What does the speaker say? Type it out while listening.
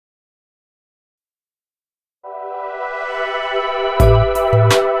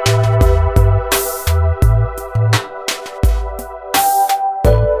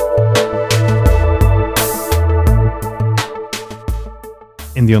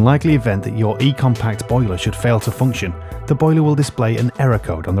In the unlikely event that your E-Compact boiler should fail to function, the boiler will display an error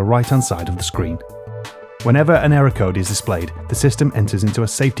code on the right-hand side of the screen. Whenever an error code is displayed, the system enters into a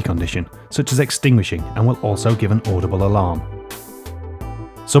safety condition, such as extinguishing, and will also give an audible alarm.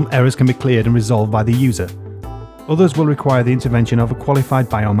 Some errors can be cleared and resolved by the user. Others will require the intervention of a qualified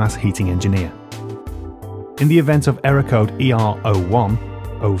biomass heating engineer. In the event of error code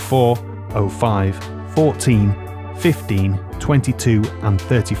ER01, 04, 05, 14, 15, 22 and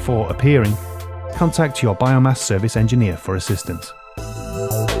 34 appearing, contact your biomass service engineer for assistance.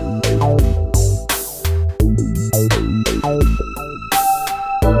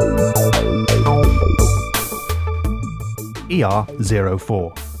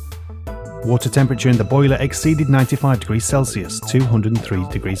 ER04. Water temperature in the boiler exceeded 95 degrees Celsius, 203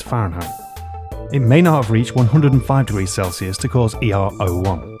 degrees Fahrenheit. It may not have reached 105 degrees Celsius to cause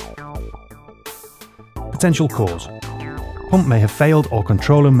ER01. Potential cause. Pump may have failed or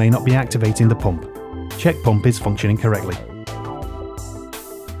controller may not be activating the pump. Check pump is functioning correctly.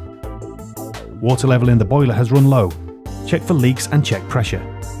 Water level in the boiler has run low. Check for leaks and check pressure.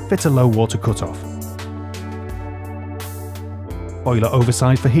 Fit a low water cutoff. Boiler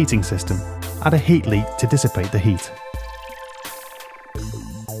oversized for heating system. Add a heat leak to dissipate the heat.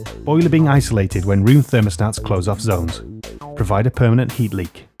 Boiler being isolated when room thermostats close off zones. Provide a permanent heat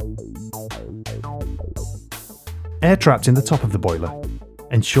leak. Air trapped in the top of the boiler.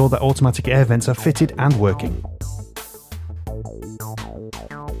 Ensure that automatic air vents are fitted and working.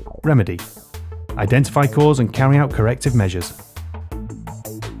 Remedy. Identify cause and carry out corrective measures.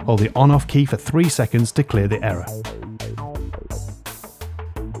 Hold the on-off key for 3 seconds to clear the error.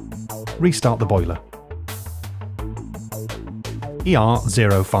 Restart the boiler.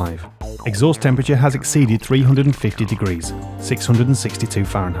 ER05. Exhaust temperature has exceeded 350 degrees, 662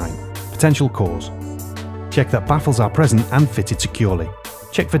 Fahrenheit. Potential cause. Check that baffles are present and fitted securely.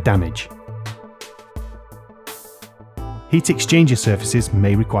 Check for damage. Heat exchanger surfaces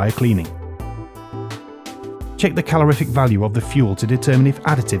may require cleaning. Check the calorific value of the fuel to determine if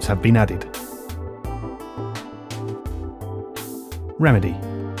additives have been added. Remedy.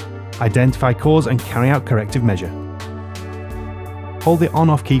 Identify cause and carry out corrective measure. Hold the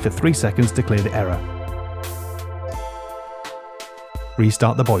on-off key for 3 seconds to clear the error.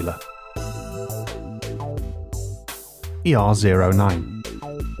 Restart the boiler. ER09.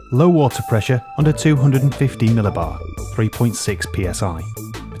 Low water pressure under 250 millibar, 3.6 psi.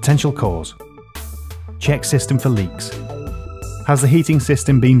 Potential cause. Check system for leaks. Has the heating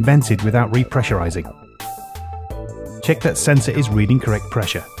system been vented without repressurizing? Check that sensor is reading correct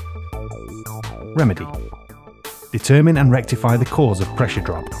pressure. Remedy. Determine and rectify the cause of pressure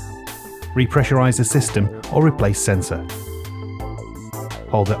drop. Repressurize the system or replace sensor.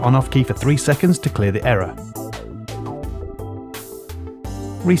 Hold the on-off key for 3 seconds to clear the error.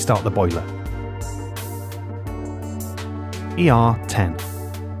 Restart the boiler. ER10.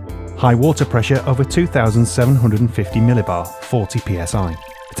 High water pressure over 2750 millibar, 40 psi.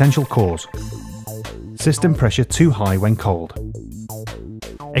 Potential cause. System pressure too high when cold.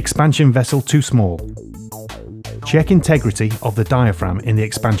 Expansion vessel too small. Check integrity of the diaphragm in the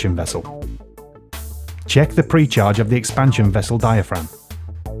expansion vessel. Check the pre-charge of the expansion vessel diaphragm.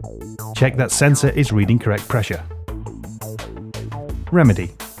 Check that sensor is reading correct pressure.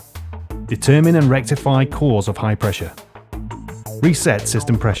 Remedy. Determine and rectify cause of high pressure. Reset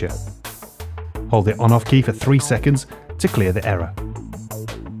system pressure. Hold the on-off key for 3 seconds to clear the error.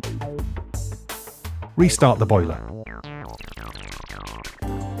 Restart the boiler.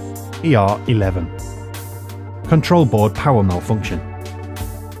 ER11. Control board power malfunction.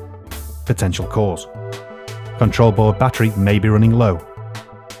 Potential cause. Control board battery may be running low.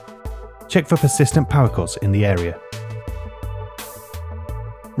 Check for persistent power cuts in the area.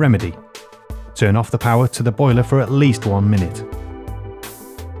 Remedy. Turn off the power to the boiler for at least 1 minute.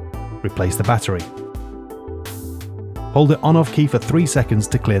 Replace the battery. Hold the on-off key for 3 seconds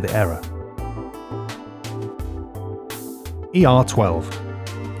to clear the error.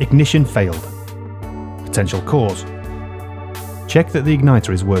 ER12. Ignition failed. Potential cause. Check that the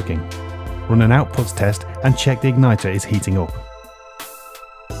igniter is working. Run an outputs test and check the igniter is heating up.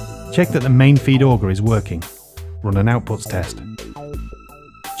 Check that the main feed auger is working. Run an outputs test.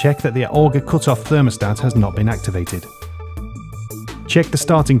 Check that the auger cutoff thermostat has not been activated. Check the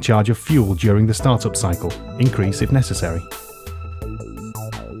starting charge of fuel during the startup cycle. Increase if necessary.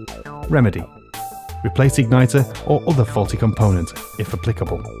 Remedy. Replace igniter or other faulty component, if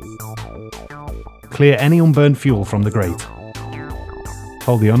applicable. Clear any unburned fuel from the grate.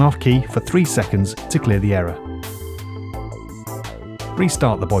 Hold the on-off key for 3 seconds to clear the error.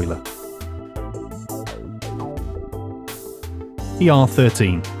 Restart the boiler.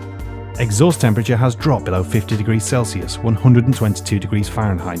 ER13. Exhaust temperature has dropped below 50 degrees Celsius, 122 degrees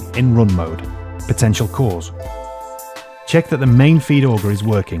Fahrenheit in run mode. Potential cause. Check that the main feed auger is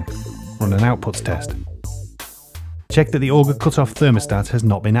working. Run an outputs test. Check that the auger cutoff thermostat has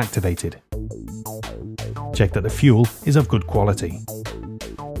not been activated. Check that the fuel is of good quality.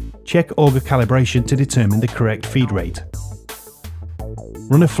 Check auger calibration to determine the correct feed rate.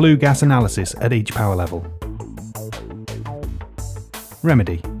 Run a flue gas analysis at each power level.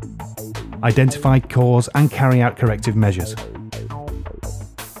 Remedy. Identify cause and carry out corrective measures.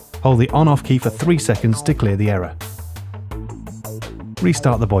 Hold the on-off key for 3 seconds to clear the error.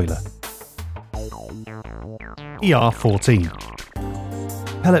 Restart the boiler. ER14.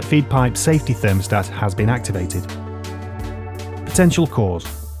 Pellet feed pipe safety thermostat has been activated. Potential cause.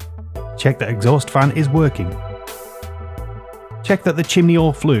 Check that exhaust fan is working. Check that the chimney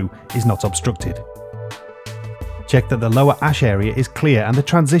or flue is not obstructed. Check that the lower ash area is clear and the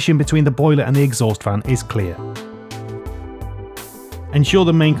transition between the boiler and the exhaust fan is clear. Ensure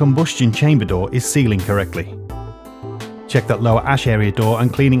the main combustion chamber door is sealing correctly. Check that lower ash area door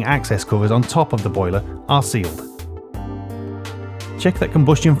and cleaning access covers on top of the boiler are sealed. Check that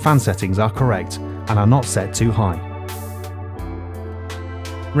combustion fan settings are correct and are not set too high.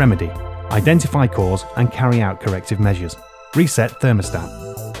 Remedy. Identify cause and carry out corrective measures. Reset thermostat.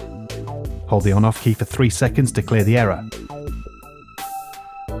 Hold the on-off key for 3 seconds to clear the error.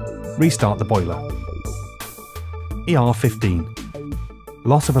 Restart the boiler. ER15.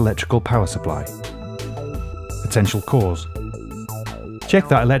 Loss of electrical power supply. Potential cause. Check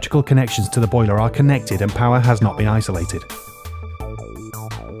that electrical connections to the boiler are connected and power has not been isolated.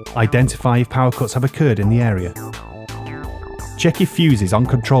 Identify if power cuts have occurred in the area. Check if fuses on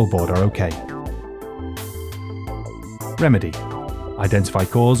control board are OK. Remedy. Identify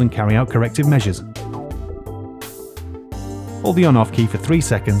cause and carry out corrective measures. Hold the on-off key for 3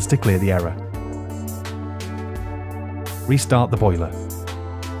 seconds to clear the error. Restart the boiler.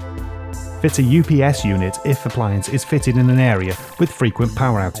 Fit a UPS unit if appliance is fitted in an area with frequent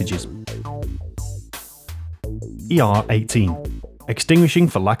power outages. ER18. Extinguishing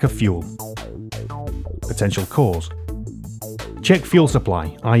for lack of fuel. Potential cause. Check fuel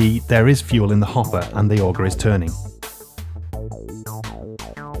supply, i.e. there is fuel in the hopper and the auger is turning.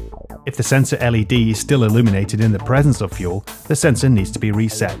 If the sensor LED is still illuminated in the presence of fuel, the sensor needs to be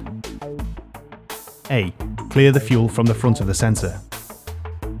reset. A. Clear the fuel from the front of the sensor.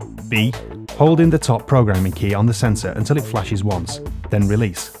 B. Hold in the top programming key on the sensor until it flashes once, then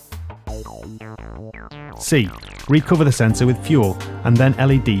release. C. Recover the sensor with fuel and then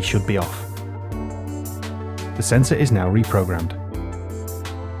LED should be off. The sensor is now reprogrammed.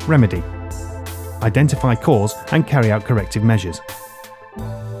 Remedy. Identify cause and carry out corrective measures.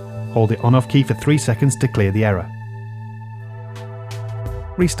 Hold the on-off key for 3 seconds to clear the error.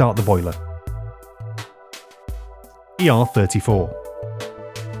 Restart the boiler. ER34.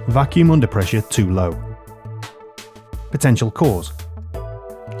 Vacuum under pressure too low. Potential cause.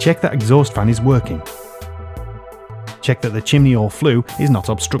 Check that exhaust fan is working. Check that the chimney or flue is not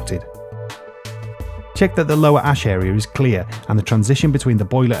obstructed. Check that the lower ash area is clear and the transition between the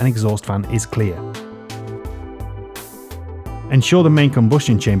boiler and exhaust fan is clear. Ensure the main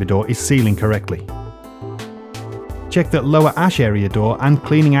combustion chamber door is sealing correctly. Check that lower ash area door and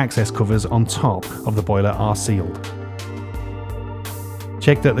cleaning access covers on top of the boiler are sealed.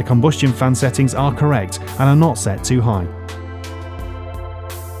 Check that the combustion fan settings are correct and are not set too high.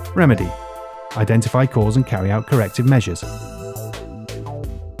 Remedy. Identify cause and carry out corrective measures.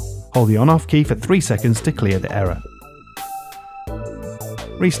 Hold the on-off key for 3 seconds to clear the error.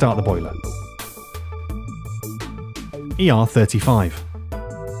 Restart the boiler. ER35.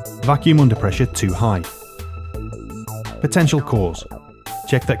 Vacuum under pressure too high. Potential cause.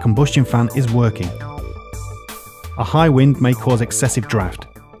 Check that combustion fan is working. A high wind may cause excessive draft.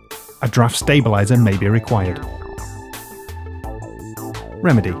 A draft stabilizer may be required.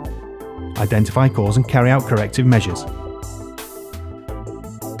 Remedy. Identify cause and carry out corrective measures.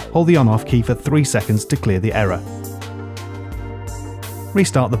 Hold the on-off key for 3 seconds to clear the error.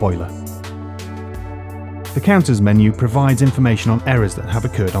 Restart the boiler. The Counters menu provides information on errors that have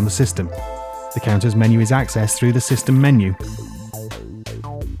occurred on the system. The Counters menu is accessed through the System menu.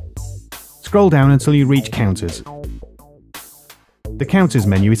 Scroll down until you reach Counters. The Counters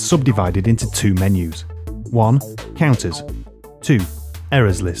menu is subdivided into 2 menus. 1. Counters. 2.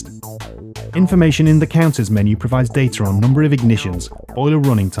 Errors list. Information in the Counters menu provides data on number of ignitions, boiler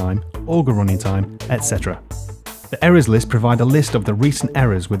running time, auger running time, etc. The errors list provide a list of the recent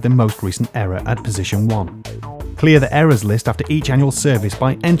errors with the most recent error at position 1. Clear the errors list after each annual service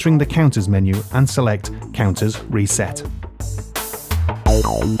by entering the Counters menu and select Counters Reset.